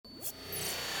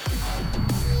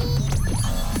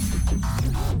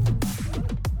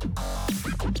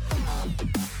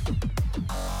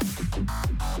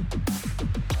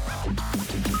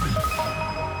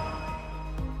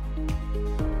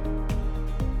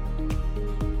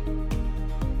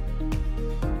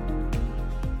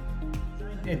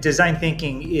design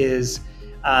thinking is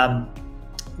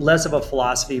less of a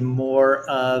philosophy, more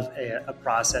of a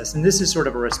process. And this is sort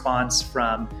of a response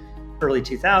from early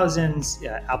 2000s,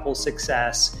 Apple's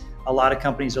success. A lot of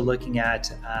companies are looking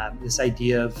at this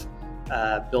idea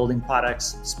of building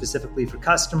products specifically for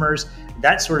customers.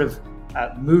 That sort of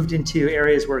moved into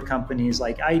areas where companies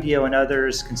like IDEO and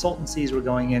others, consultancies, were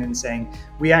going in and saying,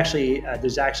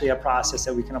 there's actually a process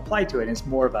that we can apply to it. And it's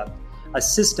more of a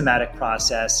systematic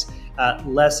process,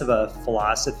 less of a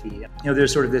philosophy.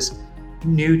 There's sort of this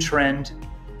new trend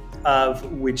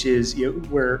of which is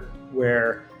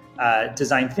where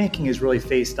design thinking is really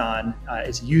based on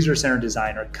it's user-centered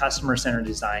design or customer-centered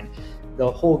design. The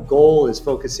whole goal is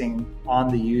focusing on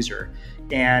the user,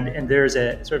 and there's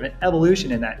a sort of an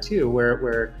evolution in that too,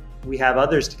 where we have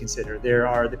others to consider. There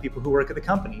are the people who work at the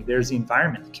company. There's the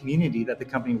environment, the community that the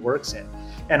company works in,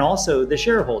 and also the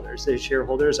shareholders. The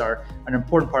shareholders are an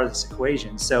important part of this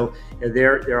equation. So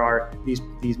there are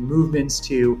these movements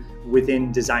to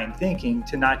within design thinking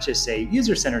to not just say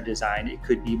user-centered design. It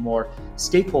could be more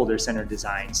stakeholder-centered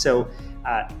design. So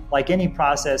like any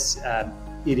process,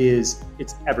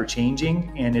 it's ever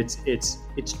changing, and it's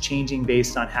changing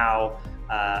based on how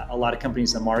a lot of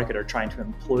companies in the market are trying to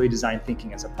employ design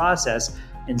thinking as a process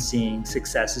and seeing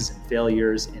successes and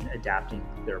failures and adapting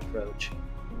their approach.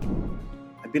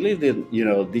 I believe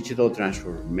that digital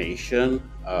transformation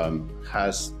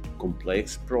has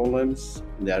complex problems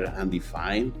that are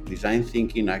undefined. Design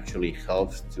thinking actually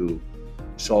helps to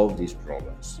solve these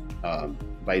problems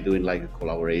by doing like a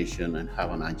collaboration and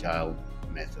have an agile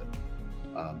method.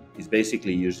 It's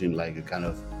basically using like a kind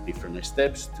of different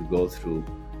steps to go through,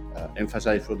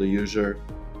 emphasize for the user,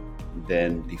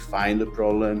 then define the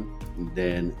problem,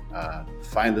 then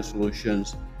find the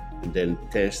solutions, and then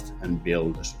test and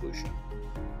build the solution.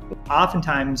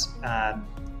 Oftentimes,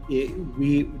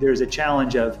 there's a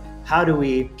challenge of how do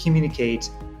we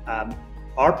communicate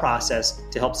our process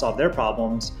to help solve their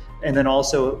problems, and then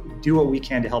also do what we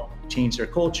can to help change their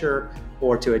culture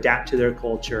or to adapt to their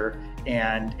culture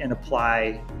and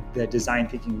apply the design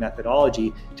thinking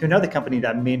methodology to another company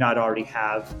that may not already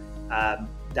have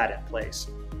that in place.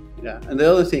 Yeah, and the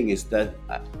other thing is that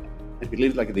I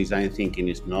believe like design thinking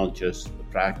is not just a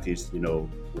practice,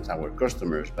 with our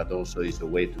customers, but also is a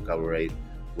way to collaborate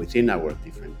within our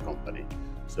different company.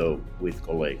 So with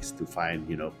colleagues to find,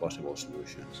 possible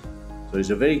solutions. So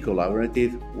it's a very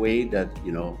collaborative way that,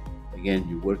 again,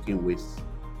 you're working with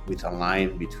a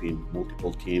line between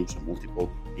multiple teams or multiple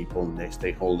people and their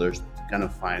stakeholders to kind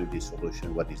of find the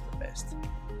solution, what is the best.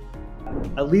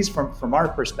 At least from our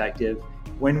perspective,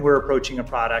 when we're approaching a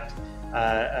product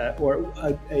or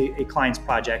a client's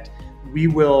project,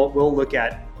 we'll look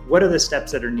at what are the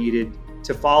steps that are needed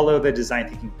to follow the design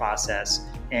thinking process,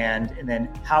 and then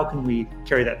how can we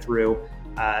carry that through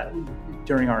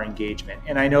during our engagement.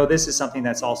 And I know this is something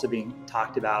that's also being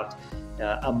talked about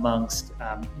amongst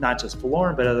not just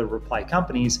Valorem, but other reply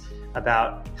companies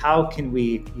about how can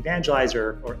we evangelize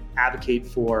or advocate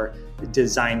for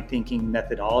design thinking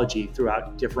methodology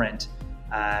throughout different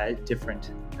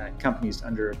companies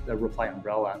under the reply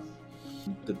umbrella.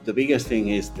 The biggest thing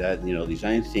is that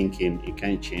design thinking, it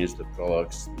can change the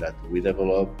products that we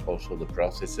develop, also the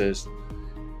processes.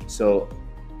 So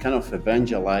kind of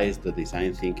evangelize the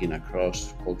design thinking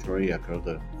across culturally, across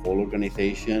the whole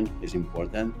organization is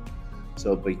important.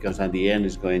 So because at the end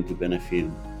it's going to benefit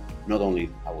not only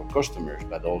our customers,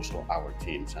 but also our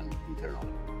teams and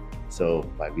internally. So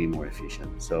by being more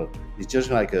efficient. So it's just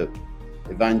like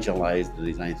evangelize the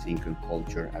design thinking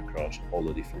culture across all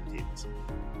the different teams.